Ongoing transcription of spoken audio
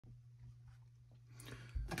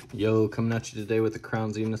Yo, coming at you today with the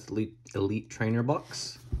Crown Zenith Elite Trainer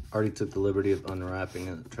Box. Already took the liberty of unwrapping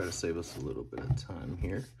it, try to save us a little bit of time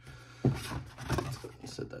here. Let's go ahead and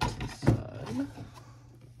set that to the side.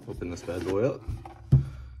 Open this bad boy up.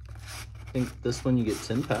 I think this one you get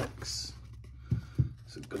 10 packs.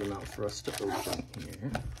 It's a good amount for us to open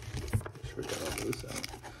here. Make sure we got all those out.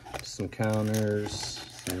 Just some counters,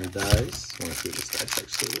 some dice. I want to see what this dice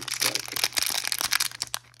actually looks like.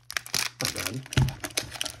 Not bad.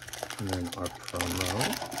 And then our promo,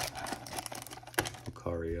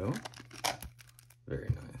 Lucario, very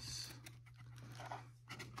nice.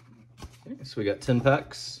 Okay, so we got 10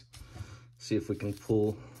 packs. See if we can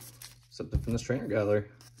pull something from this trainer gallery.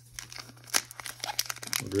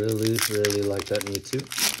 Really, really like that Mewtwo.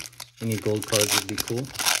 Any gold cards would be cool.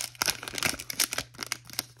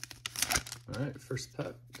 All right, first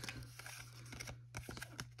pack.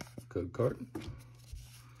 Code card.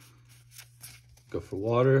 Go for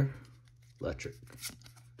water. Electric.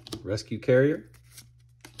 Rescue Carrier.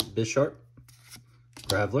 Bisharp.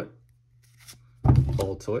 Graveler.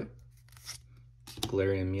 Baltoy.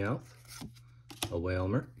 Galarian Meowth. A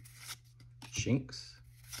Whalmer. Shinx.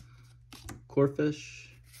 Corphish.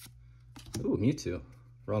 Ooh, Mewtwo.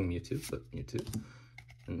 Wrong Mewtwo, but Mewtwo.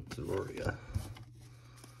 And Zororia.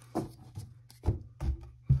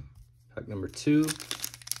 Pack number 2.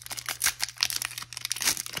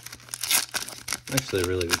 I'm actually a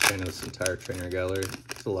really big fan of this entire trainer gallery.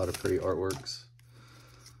 There's a lot of pretty artworks.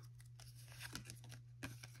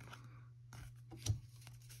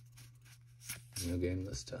 No game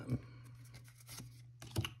this time.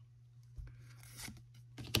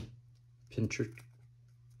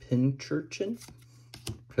 Pincurchin,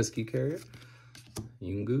 Rescue Carrier,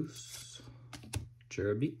 Yungoos,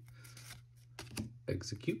 Cherubi,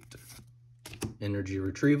 Execute, Energy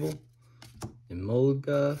Retrieval,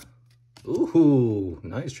 Emolga. Ooh,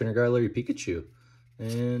 nice trainer gallery Pikachu,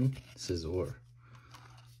 and Scizor.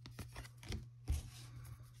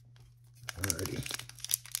 Alrighty,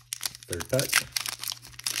 third pack.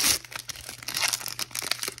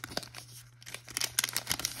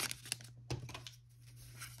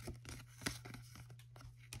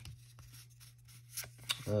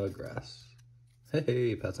 Grass.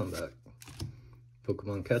 Hey, pats on back.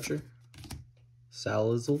 Pokemon Catcher.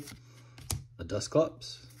 Salazzle. A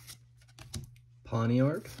Dusclops.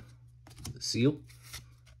 Pawniard. Seal.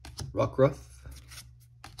 Rockruff.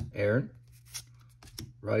 Aaron.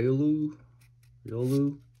 Riolu.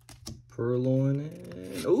 Purloin.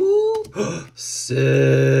 And ooh!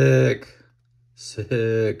 Sick!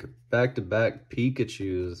 Sick. Back-to-back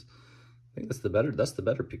Pikachus. I think that's the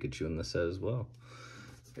better Pikachu in this set as well.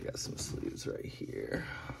 I got some sleeves right here.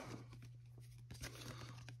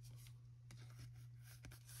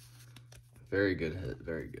 Very good hit,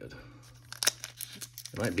 very good.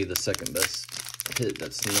 It might be the second best hit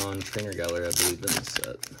that's non-trainer gallery, I believe, in the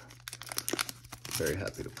set. Very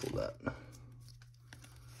happy to pull that.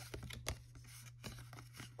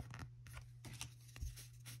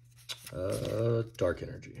 Dark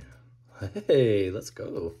Energy. Hey, let's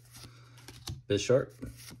go. Bisharp.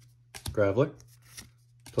 Graveler.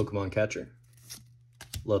 Pokemon Catcher,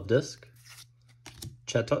 Love Disc,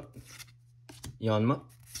 Chatot, Yanma,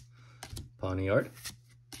 Pawniard,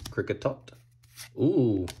 Kricketot.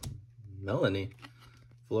 Ooh, Melanie,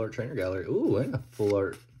 full art trainer gallery. Ooh, yeah, full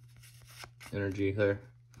art energy there.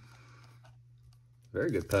 Very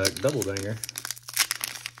good pack, double banger.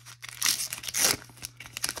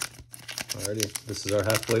 Alrighty, this is our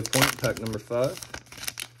halfway point, pack number 5.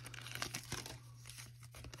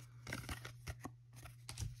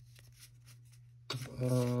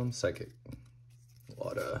 Psychic,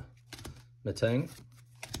 Water, Metang,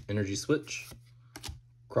 Energy Switch,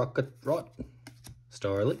 Crocotrot,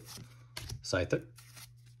 Starly, Scyther,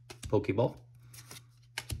 Pokeball,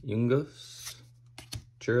 Yungos,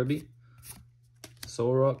 Cherubi,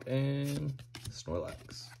 Solrock, and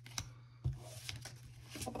Snorlax.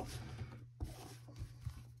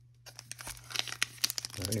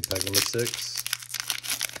 Alrighty, pack number 6.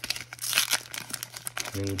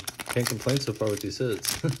 I mean, can't complain so far with these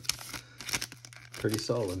hits. Pretty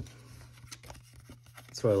solid.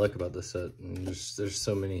 That's what I like about this set. And there's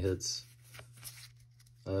so many hits.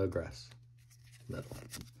 Grass. Metal.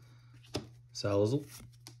 Salazzle.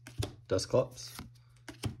 Dusclops.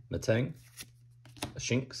 Metang. A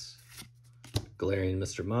Shinx. Galarian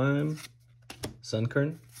Mr. Mime.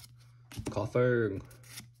 Sunkern. Coffer.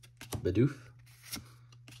 Bidoof.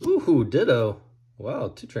 Ooh, Ditto. Wow,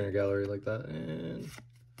 2 trainer gallery like that. And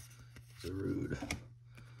Zarude.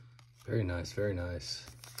 Very nice, very nice.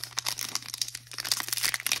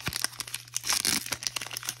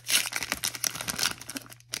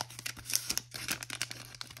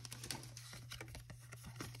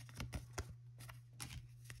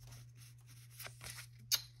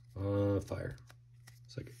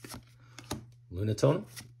 Lunatone,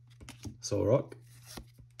 Solrock,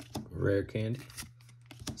 Rare Candy,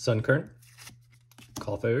 Sunkern,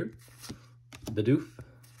 Clefairy, Bidoof,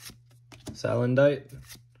 Salandite,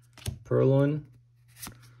 Purloin,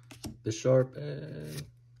 Bisharp, and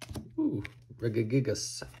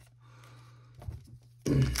Regigigas.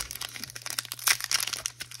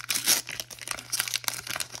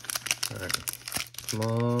 Alright, come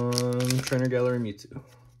on, Trainer Gallery Mewtwo.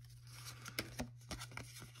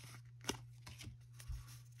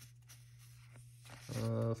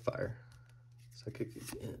 Fire. Psychic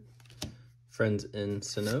again. Friends in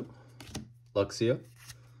Sinnoh, Luxio,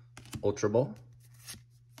 Ultra Ball,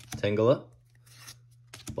 Tangela,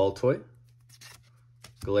 Baltoy,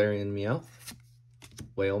 Galarian Meowth,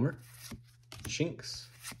 Wailmer, Shinx,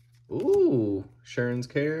 ooh, Sharon's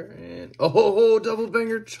Care, and oh, double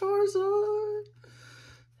banger Charizard.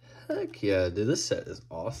 Heck yeah, dude, this set is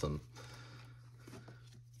awesome.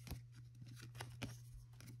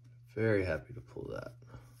 Very happy to pull that.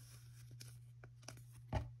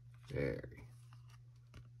 Very.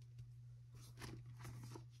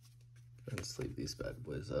 Let's sleeve these bad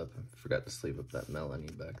boys up. I forgot to sleeve up that Melanie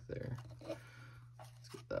back there. Let's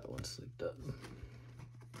get that one sleeved up.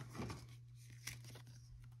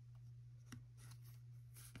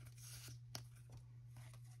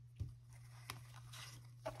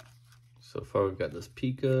 So far we've got this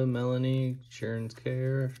Pika, Melanie, Sharon's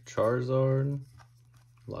Care, Charizard.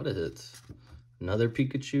 A lot of hits. Another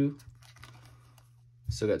Pikachu.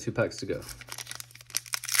 Still got 2 packs to go.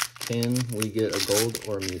 Can we get a gold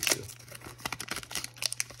or a Mewtwo?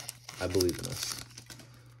 I believe in us.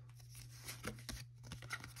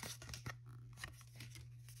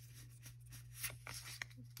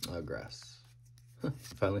 Grass.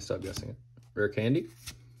 Finally stopped guessing it. Rare Candy.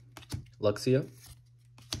 Luxio.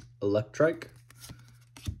 Electrike.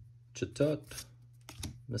 Chitut.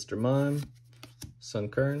 Mr. Mime.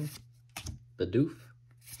 Sunkern. Bidoof.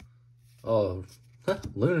 Oh,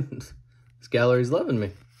 Loon. This gallery's loving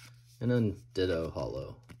me. And then Ditto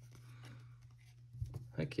Hollow.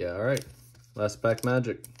 Heck yeah, alright. Last pack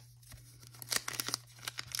magic.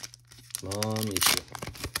 Come on, Mewtwo.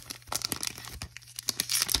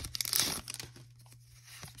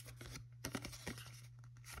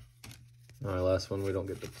 Alright, last one we don't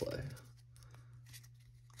get to play.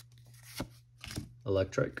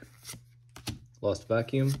 Electrike. Lost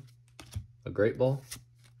Vacuum. A Great Ball.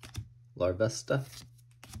 Larvesta.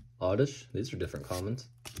 Oddish. These are different commons.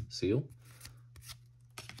 Seal.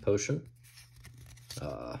 Potion.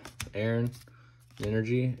 Aaron.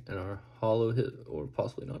 Energy. And our hollow hit, or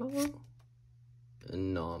possibly not hollow.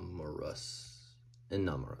 Enamourus.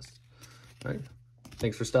 Alright.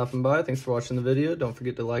 Thanks for stopping by. Thanks for watching the video. Don't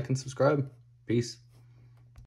forget to like and subscribe. Peace.